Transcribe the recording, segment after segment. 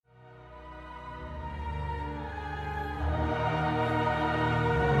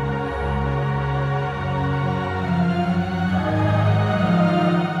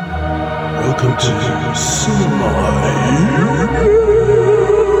to Cinema.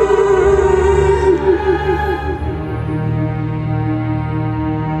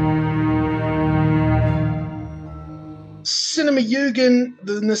 Cinema Yugen,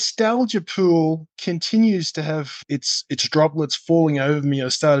 the nostalgia pool continues to have its droplets falling over me. I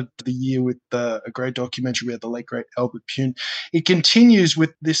started the year with a great documentary about the late great Albert Pune. It continues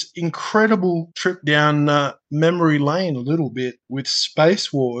with this incredible trip down memory lane a little bit with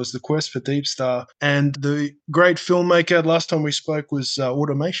Space Wars, The Quest for Deep Star, and the great filmmaker. Last time we spoke was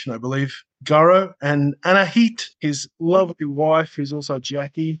Automation, I believe. Garo and Anahit, his lovely wife, who's also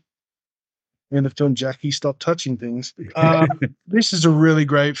Jackie. In the film Jackie, Stop Touching Things. This is a really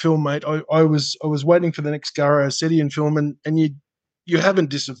great film, mate. I was waiting for the next Garo Setian film, and you haven't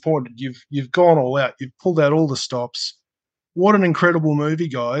disappointed. You've gone all out. You've pulled out all the stops. What an incredible movie,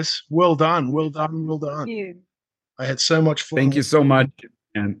 guys! Well done, well done, well done. Thank you. I had so much fun. Thank you so much,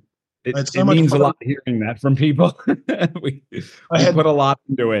 and it means a lot hearing that from people. we put a lot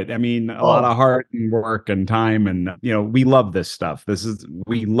into it. I mean, a lot of heart and work and time, and we love this stuff.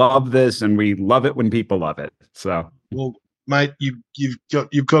 We love this, and we love it when people love it. So, well, mate, you've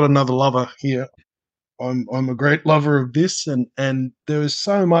got another lover here. I'm a great lover of this, and there is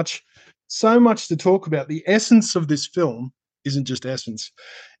so much to talk about. The essence of this film isn't just essence.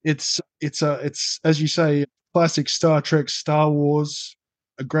 It's as you say, classic Star Trek, Star Wars.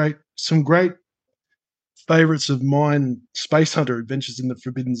 Some great favorites of mine, Space Hunter, Adventures in the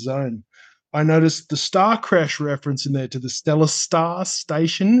Forbidden Zone. I noticed the Star Crash reference in there to the Stellar Star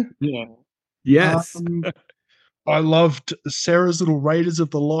Station. Yeah. Yes. I loved Sarah's little Raiders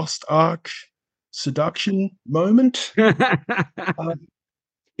of the Lost Ark seduction moment.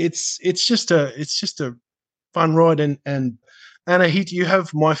 It's just a fun ride, and Anahit, you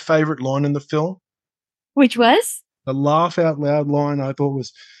have my favorite line in the film. Which was? The laugh out loud line I thought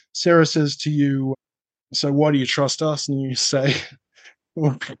was, Sarah says to you, "So why do you trust us?" And you say,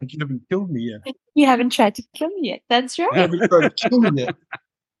 "Well, you haven't killed me yet." You haven't tried to kill me yet. That's right. You haven't tried to kill me yet,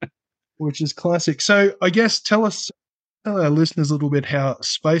 which is classic. So I guess tell our listeners a little bit how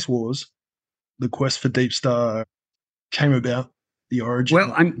Space Wars, The Quest for Deep Star, came about, the origin.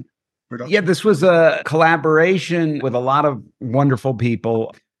 Well, this was a collaboration with a lot of wonderful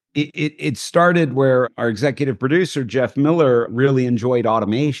people. It started where our executive producer, Jeff Miller, really enjoyed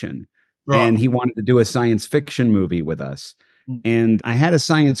automation. Right. And he wanted to do a science fiction movie with us. Mm. And I had a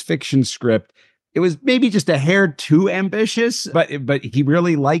science fiction script. It was maybe just a hair too ambitious, but he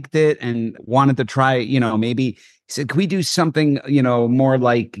really liked it and wanted to try, maybe he said, "Can we do something, more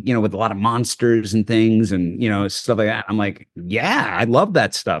like, with a lot of monsters and things and, stuff like that?" I'm like, "Yeah, I love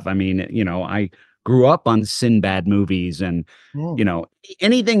that stuff." I mean, I grew up on Sinbad movies and,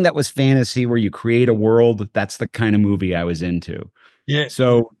 anything that was fantasy where you create a world, that's the kind of movie I was into. Yeah.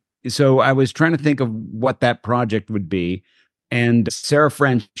 So I was trying to think of what that project would be. And Sarah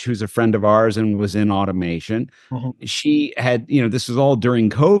French, who's a friend of ours and was in automation, she had, this was all during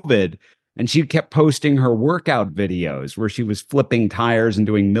COVID, and she kept posting her workout videos where she was flipping tires and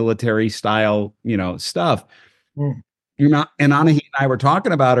doing military style, stuff. Mm. And Anahit and I were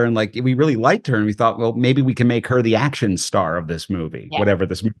talking about her, and we really liked her, and we thought, well, maybe we can make her the action star of this movie, whatever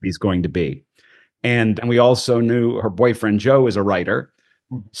this movie is going to be. And we also knew her boyfriend Joe is a writer,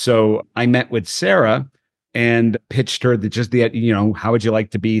 so I met with Sarah and pitched her how would you like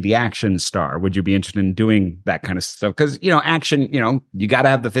to be the action star? Would you be interested in doing that kind of stuff? Because action, you got to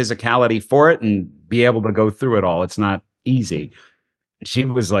have the physicality for it and be able to go through it all. It's not easy. She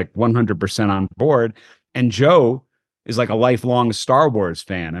was 100% on board, and Joe is a lifelong Star Wars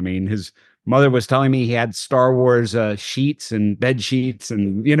fan. I mean, his mother was telling me he had Star Wars sheets and bed sheets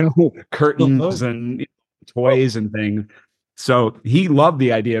and, curtains and toys and things. So he loved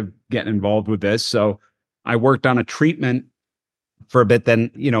the idea of getting involved with this. So I worked on a treatment for a bit.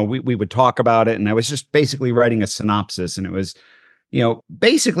 Then, we would talk about it, and I was just basically writing a synopsis, and it was,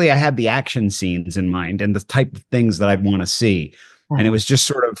 basically I had the action scenes in mind and the type of things that I'd want to see. And it was just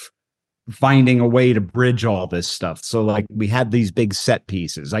sort of finding a way to bridge all this stuff. So we had these big set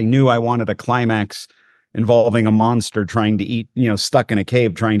pieces. I knew I wanted a climax involving a monster trying to eat, stuck in a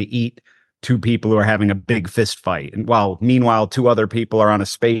cave trying to eat two people who are having a big fist fight. And meanwhile, two other people are on a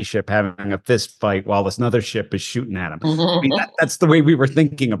spaceship having a fist fight while this another ship is shooting at them. I mean, that's the way we were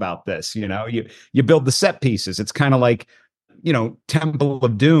thinking about this. You build the set pieces. It's kind of like, Temple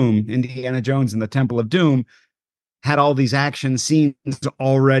of Doom, Indiana Jones and the Temple of Doom had all these action scenes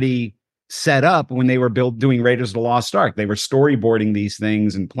already set up when they were doing Raiders of the Lost Ark. They were storyboarding these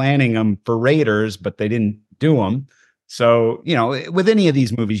things and planning them for Raiders, but they didn't do them. So, with any of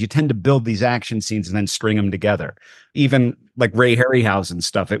these movies, you tend to build these action scenes and then string them together. Even like Ray Harryhausen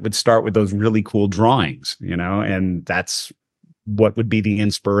stuff, it would start with those really cool drawings, and that's what would be the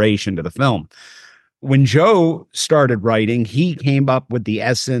inspiration to the film. When Joe started writing, he came up with the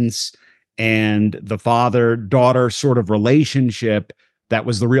essence and the father-daughter sort of relationship that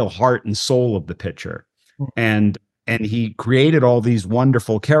was the real heart and soul of the picture. And he created all these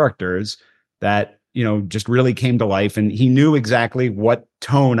wonderful characters that just really came to life, and he knew exactly what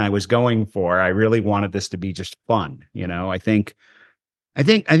tone I was going for. I really wanted this to be just fun. I think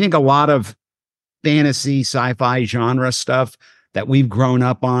a lot of fantasy, sci-fi genre stuff that we've grown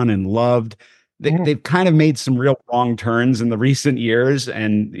up on and loved, they've kind of made some real wrong turns in the recent years,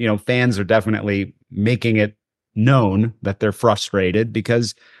 and fans are definitely making it known that they're frustrated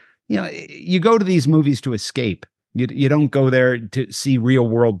because you go to these movies to escape. You don't go there to see real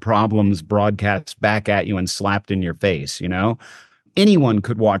world problems broadcast back at you and slapped in your face. Anyone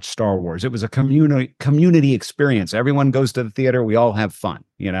could watch Star Wars. It was a community experience. Everyone goes to the theater. We all have fun.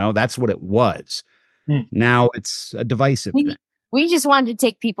 That's what it was. Now it's a divisive thing. We just wanted to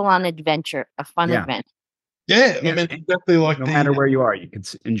take people on an adventure, a fun event. Yeah, I mean, exactly like no matter where you are, you can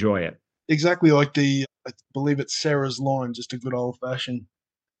enjoy it. Exactly like I believe it's Sarah's line, just a good old fashioned.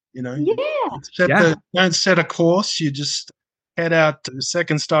 Don't set a course. You just head out to the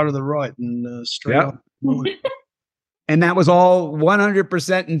second start of the right and straight up. And that was all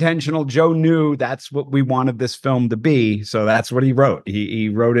 100% intentional. Joe knew that's what we wanted this film to be, so that's what he wrote. He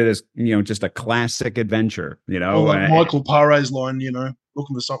wrote it as just a classic adventure. Like Michael Paré's line,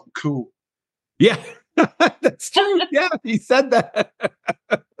 looking for something cool. Yeah, that's true. Yeah, he said that.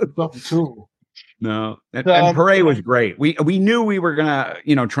 Something cool. No, and Paré was great. We knew we were gonna,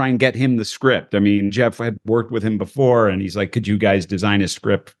 try and get him the script. I mean, Jeff had worked with him before, and he's like, "Could you guys design a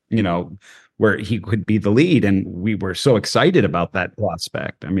script, where he could be the lead?" And we were so excited about that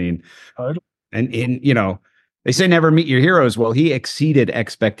prospect. I mean, and they say never meet your heroes. Well, he exceeded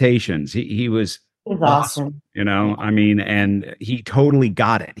expectations. He was awesome. I mean, and he totally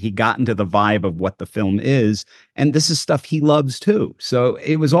got it. He got into the vibe of what the film is, and this is stuff he loves too. So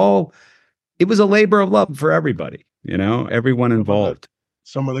it was a labor of love for everybody, everyone involved.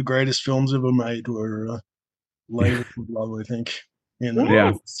 Some of the greatest films ever made were labor of love, I think.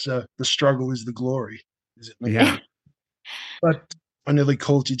 Yeah. The struggle is the glory, is it? Yeah. But I nearly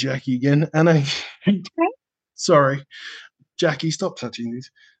called you Jackie again, and sorry, Jackie, stop touching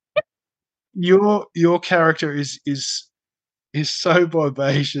these. Your character is so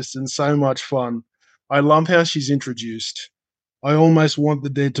vivacious and so much fun. I love how she's introduced. I almost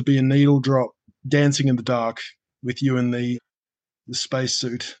wanted there to be a needle drop dancing in the dark with you in the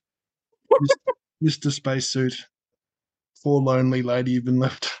spacesuit. Mr. Spacesuit. Poor lonely lady you've been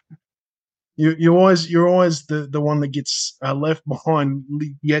left. You're always the one that gets left behind,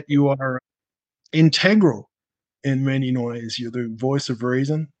 yet you are integral in many ways. You're the voice of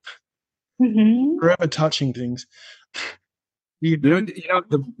reason. Forever touching things.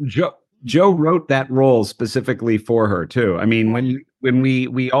 Joe wrote that role specifically for her too. I mean, when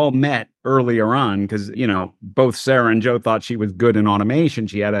we all met earlier on, because both Sarah and Joe thought she was good in automation.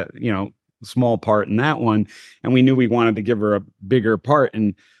 She had a small part in that one, and we knew we wanted to give her a bigger part.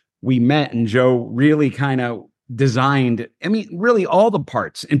 And we met, and Joe really kind of designed. I mean, really all the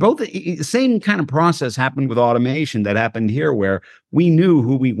parts. And both the same kind of process happened with automation that happened here, where we knew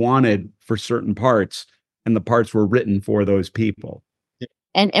who we wanted for certain parts, and the parts were written for those people.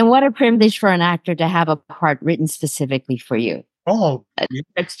 And what a privilege for an actor to have a part written specifically for you. Oh,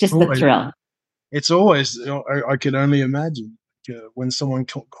 it's just a thrill. It's always, I can only imagine when someone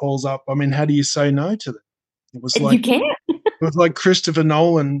calls up. I mean, how do you say no to them? It was like, you can't. It was like Christopher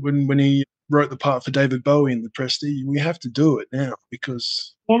Nolan when he wrote the part for David Bowie in The Prestige. We have to do it now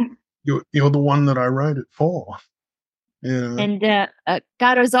because you're the one that I wrote it for. And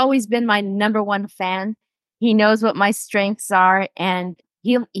Gatto's always been my number one fan. He knows what my strengths are, and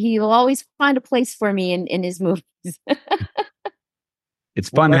he'll always find a place for me in his movies. It's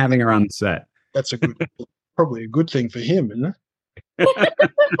fun having her on the set. That's probably a good thing for him, isn't it? I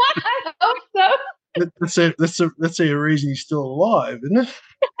hope so. That's a reason he's still alive, isn't it?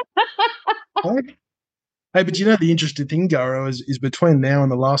 Hey, but the interesting thing, Garo, is between now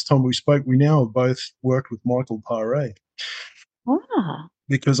and the last time we spoke, we now have both worked with Michael Paré.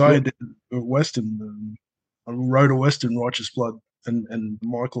 Because I did a Western, I wrote a Western, Righteous Blood, and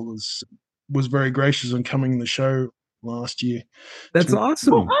Michael was very gracious on coming on the show last year. That's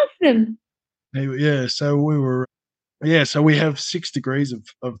awesome. Awesome. Yeah, so we were, so we have 6 degrees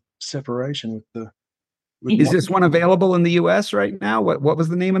of separation with the. Is this one available in the U.S. right now? What was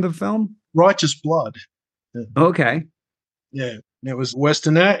the name of the film? Righteous Blood. Yeah. Okay. Yeah, it was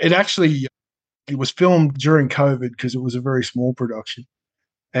Western. It was filmed during COVID because it was a very small production,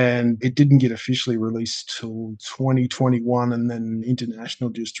 and it didn't get officially released till 2021, and then international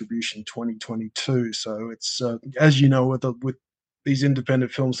distribution 2022. So it's as you know, with these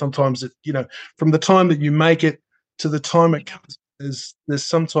independent films, sometimes from the time that you make it to the time it comes, there's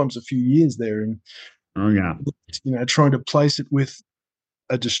sometimes a few years there, and oh yeah, trying to place it with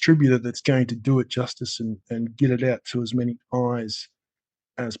a distributor that's going to do it justice and get it out to as many eyes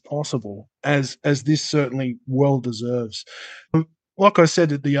as possible, as this certainly well deserves. Like I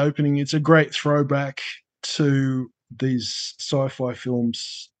said at the opening, it's a great throwback to these sci-fi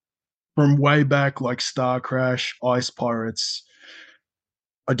films from way back, like Star Crash, Ice Pirates.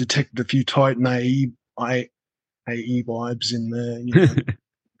 I detected a few Titan AE vibes in there.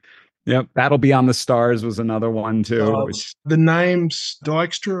 Yep, Battle Beyond the Stars was another one too. The name's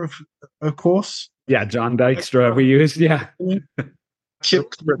Dykstra, of course. Yeah, John Dykstra we used. Yeah.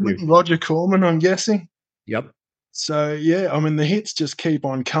 Roger Corman, I'm guessing. Yep. So yeah, I mean the hits just keep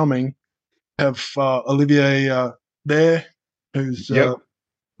on coming. Have Olivier there, who's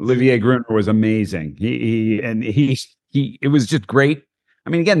Olivier Gruner was amazing. He it was just great. I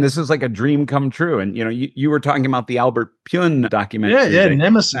mean, again, this is like a dream come true. And you were talking about the Albert Pyun documentary. Yeah,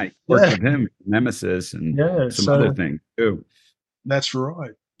 Nemesis. I worked with him, Nemesis, and some other things too. That's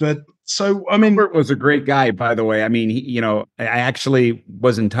right. But so, I mean, Albert was a great guy, by the way. I mean, I actually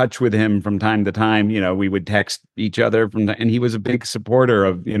was in touch with him from time to time. We would text each other and he was a big supporter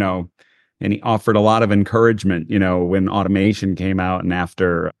of, and he offered a lot of encouragement, when Automation came out and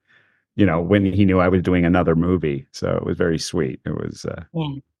after, when he knew I was doing another movie. So it was very sweet. It was.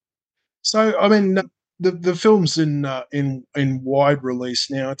 So, I mean, the film's in wide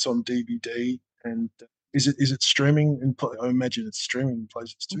release now. It's on DVD, and is it streaming? I imagine it's streaming in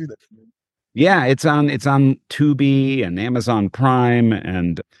places too. Yeah, it's on Tubi and Amazon Prime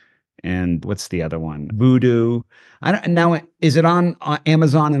and what's the other one? Vudu. Is it on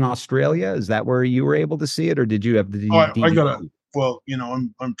Amazon in Australia? Is that where you were able to see it, or did you have the DVD? I got it. Well,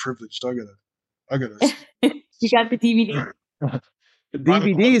 I'm privileged. I got it. You got the DVD. The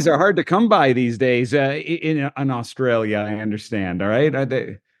DVDs are hard to come by these days in Australia. I understand. All right. Are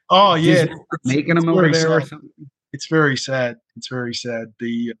they? Oh yeah, making them over there or something. It's very sad. It's very sad.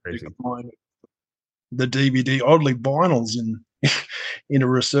 The DVD, oddly, vinyl's in a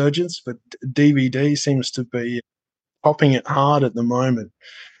resurgence, but DVD seems to be popping it hard at the moment.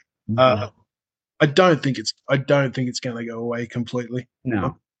 I don't think it's going to go away completely.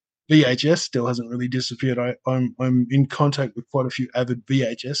 No. VHS still hasn't really disappeared. I'm in contact with quite a few avid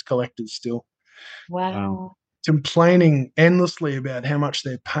VHS collectors still. Wow. Complaining endlessly about how much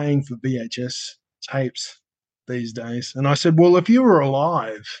they're paying for VHS tapes these days. And I said, well, if you were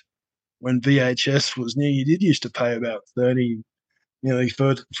alive when VHS was new, you did used to pay about $30, nearly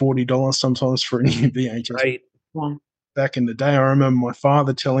 $40 sometimes for a new VHS. Right. Yeah. Back in the day, I remember my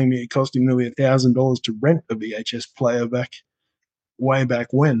father telling me it cost him nearly $1,000 to rent a VHS player way back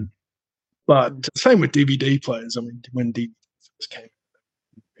when. But same with DVD players. I mean, when DVDs came,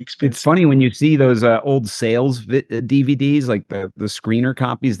 expensive. It's funny when you see those old sales DVDs, like the screener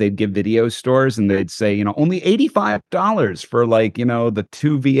copies they'd give video stores, and they'd say, only $85 for the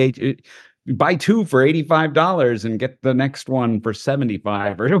two VH. Buy two for $85 and get the next one for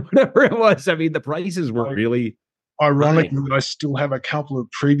 $75 or whatever it was. I mean, the prices were really. Ironically, I still have a couple of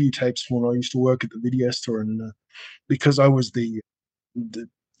preview tapes when I used to work at the video store, and because I was the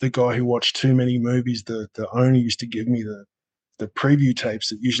guy who watched too many movies, the owner used to give me the preview tapes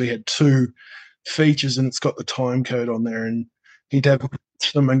that usually had two features, and it's got the time code on there, and he'd have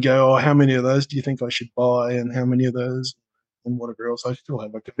them and go, "Oh, how many of those do you think I should buy, and how many of those, and whatever else." I still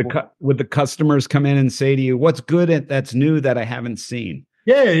have would the customers come in and say to you, "What's good that's new that I haven't seen?"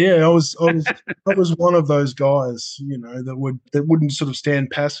 Yeah. I was one of those guys, that wouldn't sort of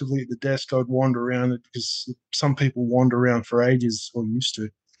stand passively at the desk. I'd wander around it because some people wander around for ages or used to,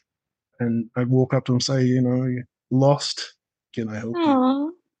 and I'd walk up to them and say, "You're lost. Can I help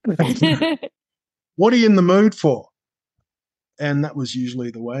you? What are you in the mood for?" And that was usually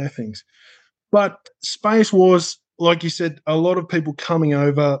the way of things. But Space Wars, like you said, a lot of people coming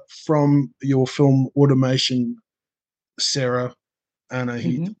over from your film Automation, Sarah, Anna,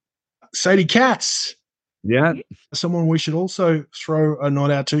 Sadie Katz. Yeah. Someone we should also throw a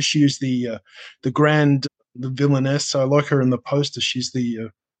nod out to. She is the villainess. I like her in the poster. She's the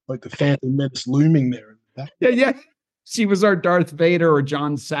Phantom Menace looming there. Yeah. She was our Darth Vader or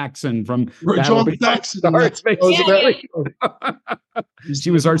John Saxon from John Saxon.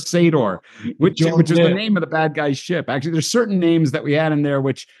 She was our Sador, which was the name of the bad guy's ship. Actually, there's certain names that we had in there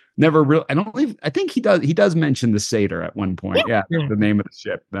which never really. I think he does mention the Sador at one point. Yeah, the name of the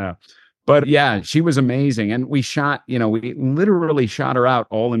ship. But yeah, she was amazing, and we shot. We literally shot her out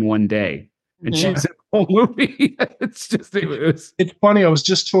all in one day, and she was in the whole movie. It's funny. I was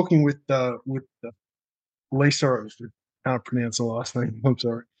just talking with Lisa. I can't pronounce her last name. I'm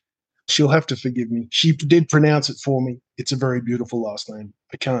sorry. She'll have to forgive me. She did pronounce it for me. It's a very beautiful last name.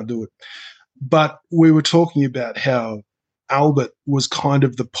 I can't do it. But we were talking about how Albert was kind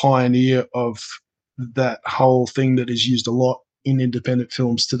of the pioneer of that whole thing that is used a lot in independent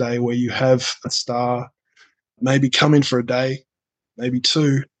films today, where you have a star maybe come in for a day, maybe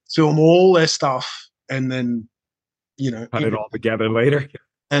two, film all their stuff, and then, put it all together later.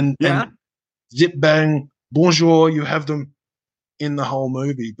 And zip bang, bonjour, you have them in the whole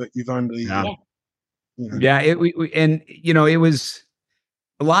movie, but you've only it was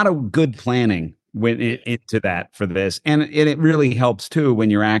a lot of good planning went into that for this, and it really helps too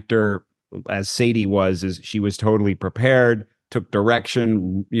when your actor, as Sadie is she was totally prepared, took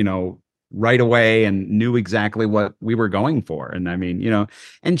direction right away, and knew exactly what we were going for. And I mean,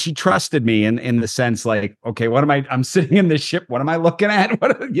 and she trusted me in the sense like, okay, I'm sitting in this ship, what am I looking at?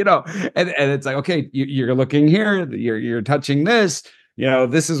 And it's like, okay, you're looking here, you're touching this,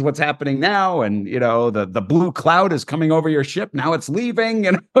 this is what's happening now. And, the blue cloud is coming over your ship. Now it's leaving.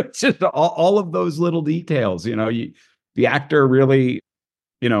 It's just all of those little details, the actor really,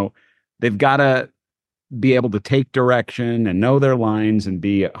 they've got to be able to take direction and know their lines and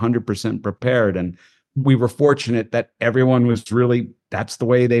be 100% prepared. And we were fortunate that everyone was really, that's the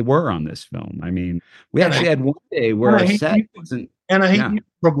way they were on this film. I mean, we actually had one day where our set wasn't. And I think you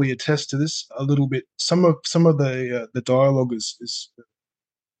probably attest to this a little bit. Some of the dialogue is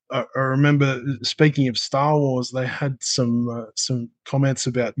I remember, speaking of Star Wars, they had some comments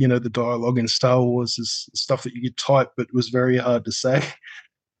about, the dialogue in Star Wars is stuff that you could type, but was very hard to say.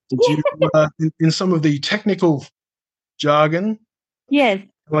 Did you, in some of the technical jargon? Yes.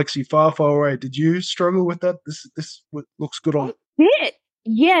 Galaxy far, far away. Did you struggle with that? This looks good on.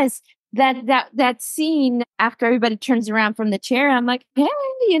 Yes. That scene after everybody turns around from the chair, I'm like, hey,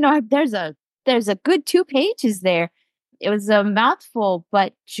 there's a good 2 pages there. It was a mouthful,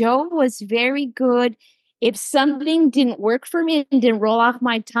 but Joe was very good. If something didn't work for me and didn't roll off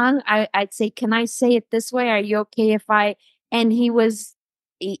my tongue, I'd say, can I say it this way? Are you okay if I? And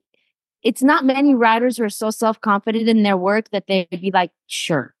it's not many writers who are so self-confident in their work that they'd be like,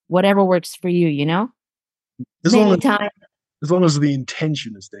 sure, whatever works for you, As long as the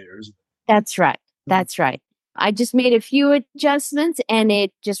intention is there, isn't it? That's right. That's right. I just made a few adjustments and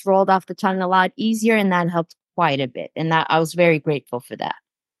it just rolled off the tongue a lot easier, and that helped quite a bit. And I was very grateful for that.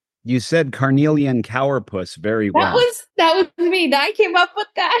 You said carnelian cowperpuss very well. That was me. I came up with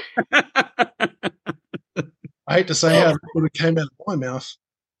that. I hate to say how it came out of my mouth.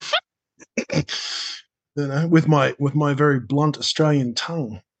 With my very blunt Australian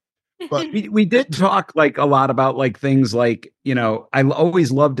tongue. But we did talk like a lot about like things like, I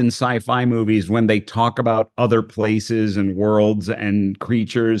always loved in sci-fi movies when they talk about other places and worlds and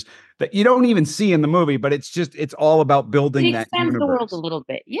creatures that you don't even see in the movie, but it's all about building that universe. The world a little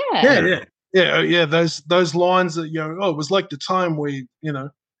bit. Yeah. Those lines that, it was like the time we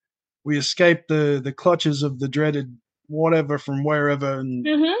escaped the clutches of the dreaded whatever from wherever, and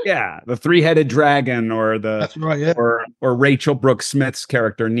the 3-headed dragon, or that's right, yeah. or Rachel Brooks Smith's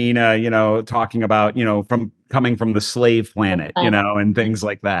character Nina, talking about from coming from the slave planet, and things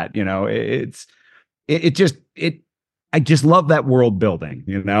like that. I just love that world building,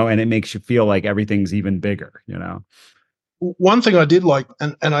 and it makes you feel like everything's even bigger. One thing I did like,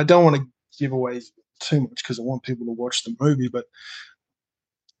 and I don't want to give away too much because I want people to watch the movie, but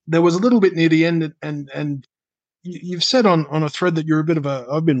there was a little bit near the end, and you've said on a thread that you're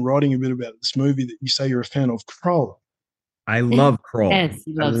I've been writing a bit about this movie, that you say you're a fan of Krull. I love Krull. Yes,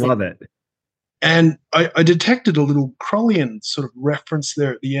 I love it. And I detected a little Krullian sort of reference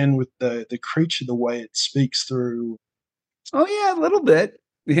there at the end with the creature, the way it speaks through. Oh yeah, a little bit.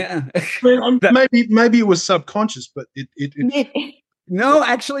 Yeah. maybe it was subconscious, but it No,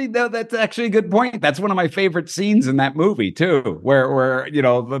 actually, no, that's actually a good point. That's one of my favorite scenes in that movie too, where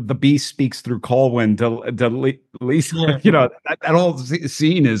the beast speaks through Colwyn to Lisa. Yeah. That whole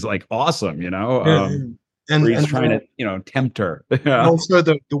scene is like awesome. And he's trying to tempt her. Also,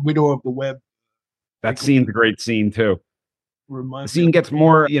 the widow of the web. That scene's a great scene too. The scene gets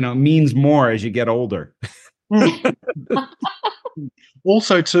more, means more as you get older.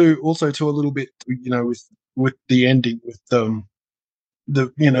 Also, to a little bit, with with the ending, with the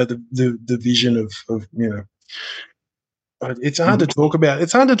vision of it's hard to talk about.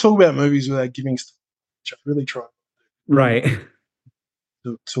 It's hard to talk about movies without giving stuff, which I really try Right.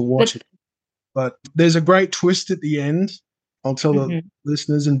 to watch it. But there's a great twist at the end. I'll tell the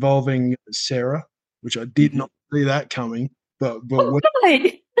listeners, involving Sarah, which I did not see that coming. But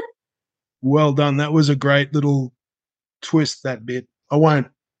well done. That was a great little twist. That bit. I won't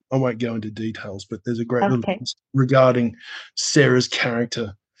go into details, but there's a great little twist regarding Sarah's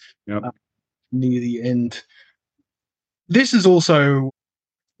character near the end. This is also,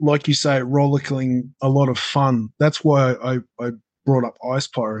 like you say, rollicking, a lot of fun. That's why I brought up Ice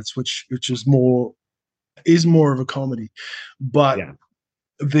Pirates, which is more of a comedy, but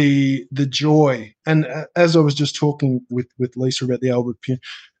the joy, and as I was just talking with Lisa about the Albert Pune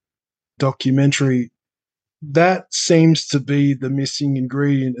documentary, that seems to be the missing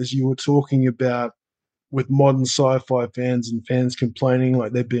ingredient, as you were talking about, with modern sci-fi fans and fans complaining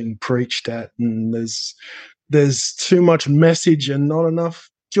like they're being preached at, and there's too much message and not enough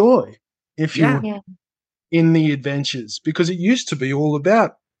joy, if you will, in the adventures, because it used to be all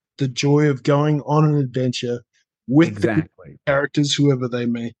about the joy of going on an adventure with the characters, whoever they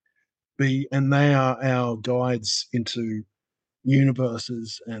may be, and they are our guides into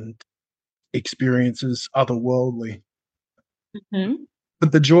universes and experiences otherworldly.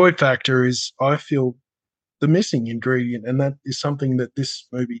 But the joy factor is, I feel, the missing ingredient, and that is something that this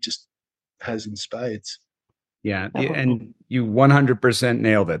movie just has in spades. Yeah, and you 100%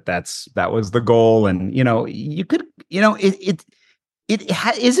 nailed it. That was the goal, and you could, it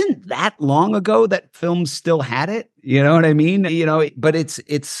isn't that long ago that films still had it. You know what I mean? But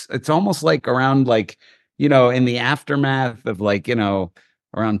it's almost like around, like, in the aftermath of, like,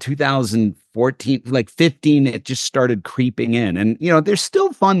 around 2014, like 15, it just started creeping in, and there's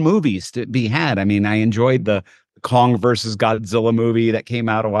still fun movies to be had. I mean, I enjoyed the Kong versus Godzilla movie that came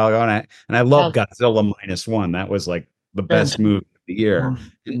out a while ago, and I love Godzilla -1. That was like the best movie of the year.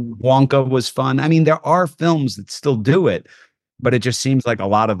 And Wonka was fun. I mean, there are films that still do it, but it just seems like a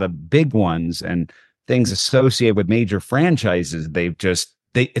lot of the big ones and things associated with major franchises,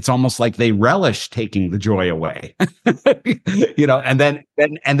 it's almost like they relish taking the joy away, and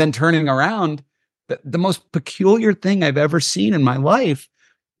then turning around. The most peculiar thing I've ever seen in my life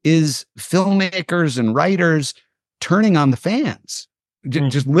is filmmakers and writers turning on the fans,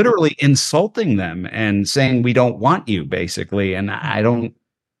 just literally insulting them and saying, "We don't want you," basically. And I don't,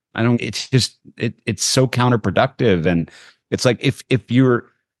 it's just, it's so counterproductive. And it's like, if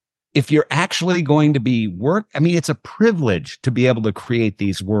you're actually going to be I mean, it's a privilege to be able to create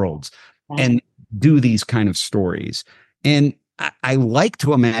these worlds and do these kind of stories. And I like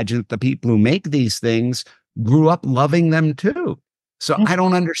to imagine that the people who make these things grew up loving them too. So I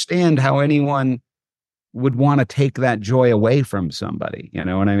don't understand how anyone would want to take that joy away from somebody. You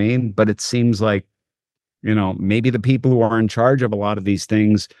know what I mean? But it seems like, maybe the people who are in charge of a lot of these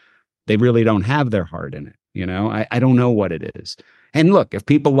things, they really don't have their heart in it. I don't know what it is. And look, if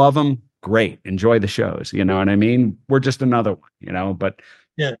people love them, great. Enjoy the shows. You know what I mean? We're just another one, but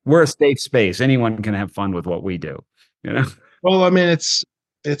we're a safe space. Anyone can have fun with what we do, Well, I mean, it's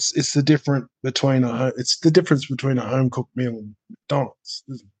the difference between a home cooked meal and McDonald's.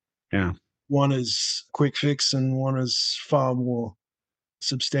 Yeah. One is quick fix and one is far more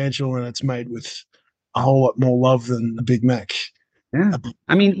substantial, and it's made with a whole lot more love than a Big Mac. Yeah.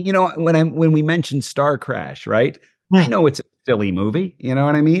 I mean, when we mentioned Star Crash, right? I know it's a silly movie, you know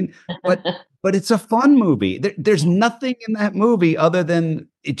what I mean? But it's a fun movie. There's nothing in that movie other than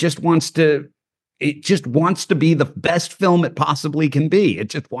it just wants to be the best film it possibly can be. It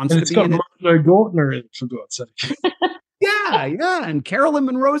just wants to be. It's got Margot Gortner in it, for God's sake. Yeah, and Carolyn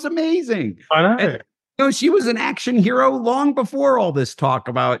Monroe's amazing. I know. And, she was an action hero long before all this talk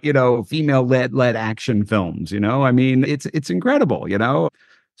about, female-led action films. I mean, it's incredible.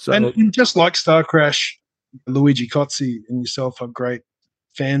 So, and just like Star Crash, Luigi Cozzi and yourself are great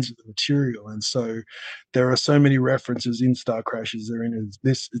fans of the material, and so there are so many references in Star Crash as there in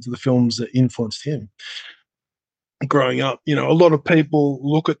this. It's the films that influenced him growing up. A lot of people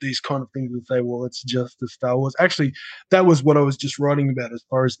look at these kind of things and say, well, it's just the Star Wars. Actually, that was what I was just writing about as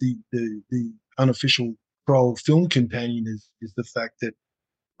far as the unofficial Kroll film companion is the fact that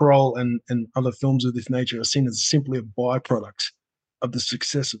Kroll and other films of this nature are seen as simply a byproduct of the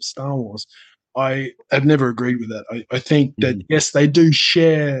success of Star Wars. I have never agreed with that. I think that, yes, they do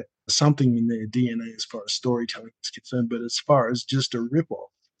share something in their DNA as far as storytelling is concerned, but as far as just a ripoff,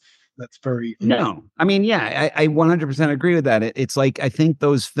 that's very... No. I mean, yeah, I 100% agree with that. It's like, I think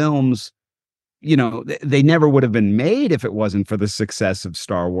those films, they never would have been made if it wasn't for the success of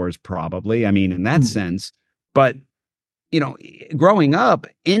Star Wars, probably. I mean, in that sense. But, growing up,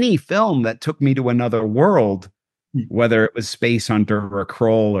 any film that took me to another world, whether it was Space Hunter or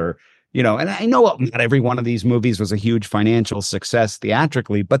Kroll or, and I know not every one of these movies was a huge financial success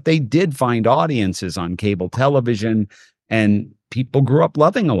theatrically, but they did find audiences on cable television, and people grew up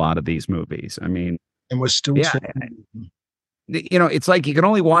loving a lot of these movies. I mean, and we're still it's like you can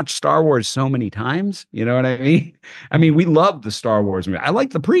only watch Star Wars so many times. You know what I mean? I mean, we love the Star Wars movie. I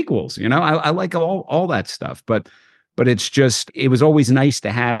like the prequels, I like all that stuff, but it was always nice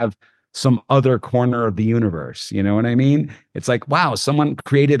to have some other corner of the universe. You know what I mean? It's like, wow, someone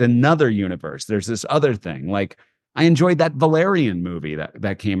created another universe. There's this other thing. Like, I enjoyed that Valerian movie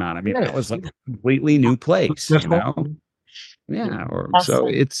that came out. I mean, that was like a completely new place, Yeah. So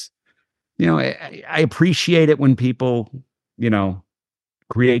it's, I appreciate it when people,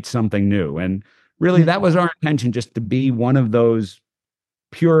 create something new. And really, that was our intention, just to be one of those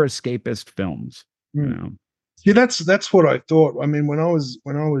pure escapist films. Yeah, that's what I thought. I mean, when I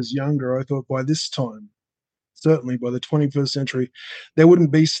was younger, I thought by this time, certainly by the 21st century, there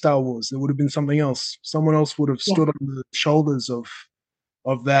wouldn't be Star Wars. There would have been something else. Someone else would have stood on the shoulders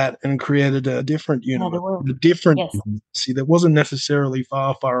of that and created a different universe, a different see that wasn't necessarily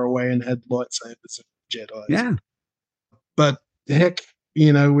far away and had lightsabers and Jedi. Yeah, but heck,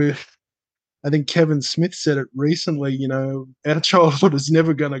 I think Kevin Smith said it recently. Our childhood is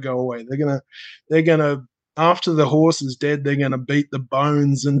never going to go away. They're gonna after the horse is dead, they're going to beat the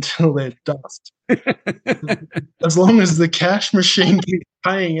bones until they're dust. As long as the cash machine keeps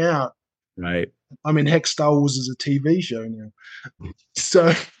paying out. Right. I mean, heck, Star Wars is a TV show now.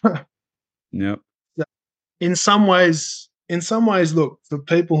 So, yep. In some ways, look, for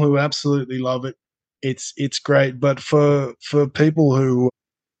people who absolutely love it, it's great. But for people who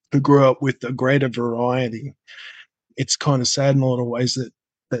grew up with a greater variety, it's kind of sad in a lot of ways that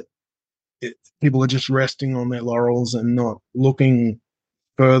people are just resting on their laurels and not looking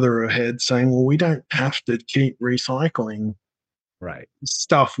further ahead, saying, well, we don't have to keep recycling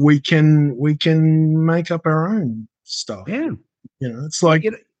stuff. We can make up our own stuff. Yeah. It's like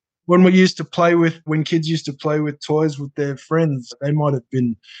when kids used to play with toys with their friends, they might have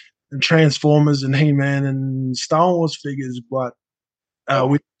been Transformers and He-Man and Star Wars figures, but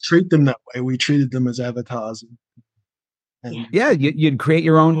we treat them that way. We treated them as avatars. You'd create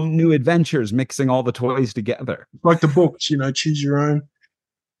your own new adventures, mixing all the toys together. Like the books, choose your own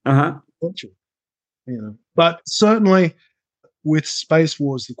adventure. But certainly with Space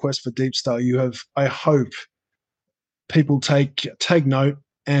Wars, The Quest for Deep Star, you have, I hope, people take note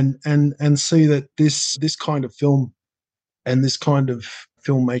and see that this kind of film and this kind of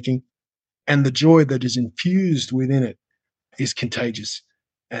filmmaking and the joy that is infused within it is contagious,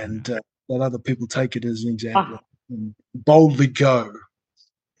 and that other people take it as an example. And boldly go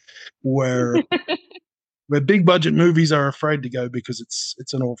where big budget movies are afraid to go because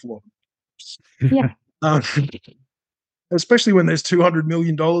it's an awful lot. Especially when there's $200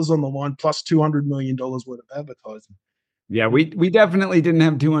 million on the line plus $200 million worth of advertising. Yeah, we definitely didn't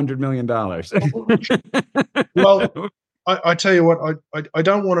have $200 million. Well, I tell you what, I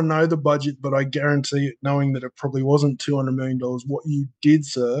don't want to know the budget, but I guarantee it, knowing that it probably wasn't $200 million. What you did,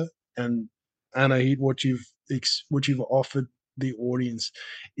 sir, and Anna, what you've offered the audience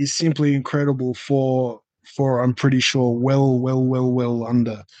is simply incredible for I'm pretty sure well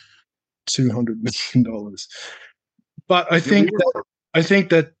under $200 million. But I think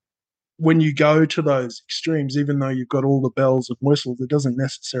that when you go to those extremes, even though you've got all the bells and whistles, it doesn't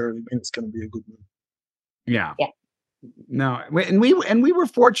necessarily mean it's going to be a good movie. Yeah. No, and we were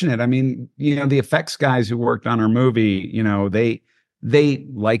fortunate. I mean, the effects guys who worked on our movie, they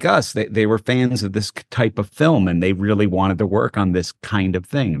like us, they were fans of this type of film, and they really wanted to work on this kind of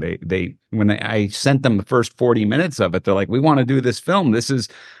thing. When I sent them the first 40 minutes of it, they're like, we want to do this film. This is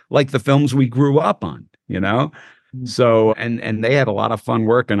like the films we grew up on, So, and they had a lot of fun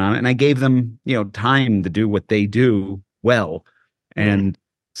working on it, and I gave them, time to do what they do well. And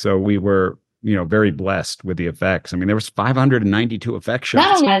so we were, very blessed with the effects. I mean, there was 592 effect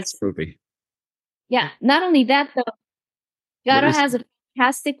shots in this movie. Yeah. Not only that, though, Giotto has a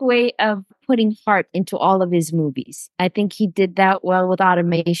fantastic way of putting heart into all of his movies. I think he did that well with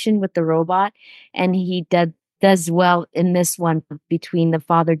automation, with the robot, and he does well in this one between the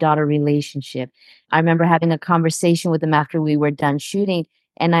father-daughter relationship. I remember having a conversation with him after we were done shooting,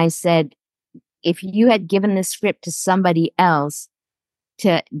 and I said, if you had given the script to somebody else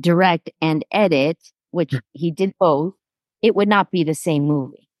to direct and edit, which he did both, it would not be the same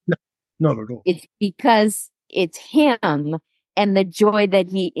movie. No, not at all. It's because it's him and the joy that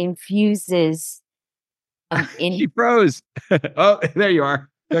he infuses in. She froze. Oh, there you are.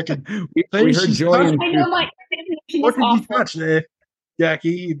 we heard she's joy touching- and I know my definition What is did you awful. touch there, Jackie?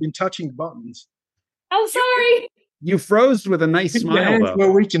 You've been touching buttons. I'm sorry. you froze with a nice Keep your smile, hands though.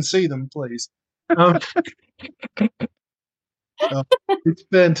 where we can see them, please. Um, it's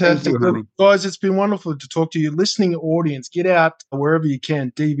fantastic. Thank you, honey. Look, guys, it's been wonderful to talk to you. Listening audience, get out wherever you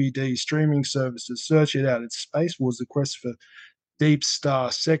can. DVD, streaming services, search it out. It's Space Wars, the quest for Deep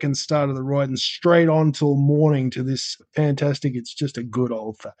Star, second star to the right, and straight on till morning to this fantastic. It's just a good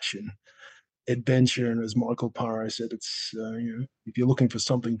old-fashioned adventure. And as Michael Parra said, it's if you're looking for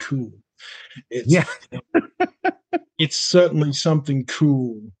something cool, it's it's certainly something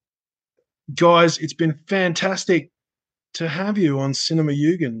cool. Guys, it's been fantastic to have you on Cinema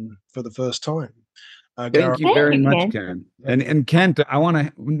Yugen for the first time. Thank you very Thank you, much, Ken. Ken. And Kent, I want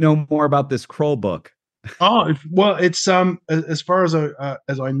to know more about this Kroll book. Oh well, it's as far as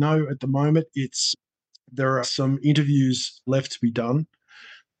I know at the moment, there are some interviews left to be done,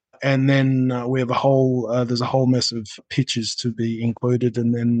 and then we have there's a whole mess of pitches to be included,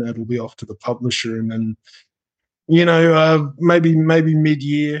 and then it'll be off to the publisher, and then maybe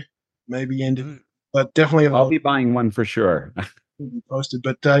mid-year, maybe end of, but definitely I'll be buying one for sure. posted.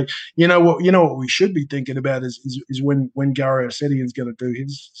 But you know what we should be thinking about is when Garo Setian's going to do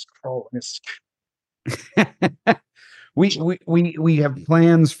his scroll. We have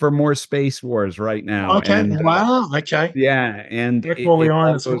plans for more Space Wars right now. Okay. And, wow. Okay. yeah, and Jack it Wally all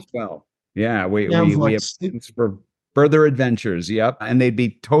Iron as goes well. Yeah, we Sounds like have plans for further adventures. Yep, and they'd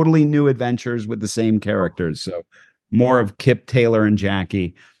be totally new adventures with the same characters. So more of Kip, Taylor, and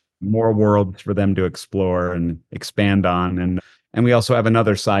Jackie, more worlds for them to explore and expand on, and we also have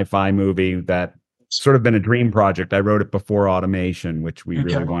another sci-fi movie that sort of been a dream project. I wrote it before Automation, which we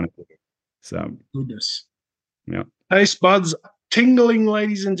really wanted to do. So goodness. Yeah. Hey, Spuds, tingling,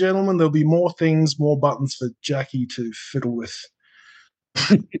 ladies and gentlemen. There'll be more things, more buttons for Jackie to fiddle with.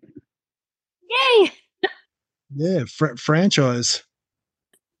 Yay! Yeah, franchise.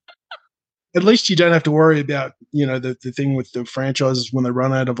 At least you don't have to worry about, the thing with the franchises when they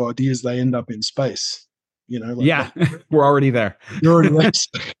run out of ideas, they end up in space. We're already there. You're already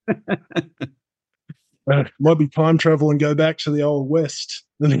there. Might be time travel and go back to the old West.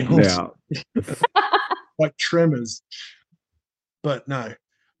 Yeah. Like Tremors. But no,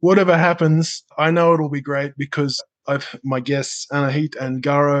 whatever happens, I know it'll be great because my guests, Anahit and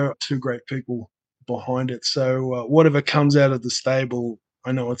Garo, are two great people behind it. So whatever comes out of the stable,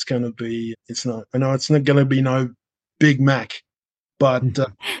 I know it's going to be. I know it's not going to be no Big Mac, but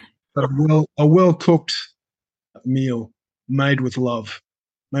a well cooked meal made with love,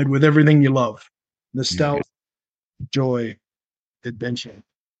 made with everything you love, nostalgia, joy, adventure.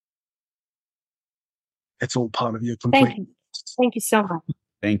 It's all part of your complete. Thank you so much.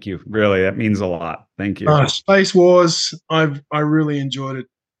 Thank you. Really, that means a lot. Thank you. Space Wars. I really enjoyed it.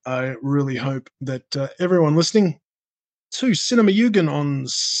 I really hope that everyone listening to Cinema Yugen on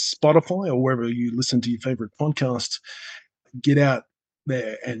Spotify or wherever you listen to your favorite podcast, get out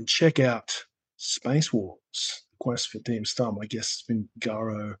there and check out Space Wars, Quest for Deep Star. My guests have been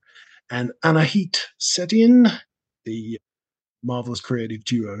Garo and Anahit Setian, the marvelous creative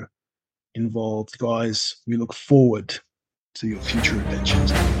duo involved. Guys, we look forward to your future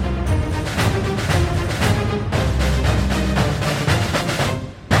adventures.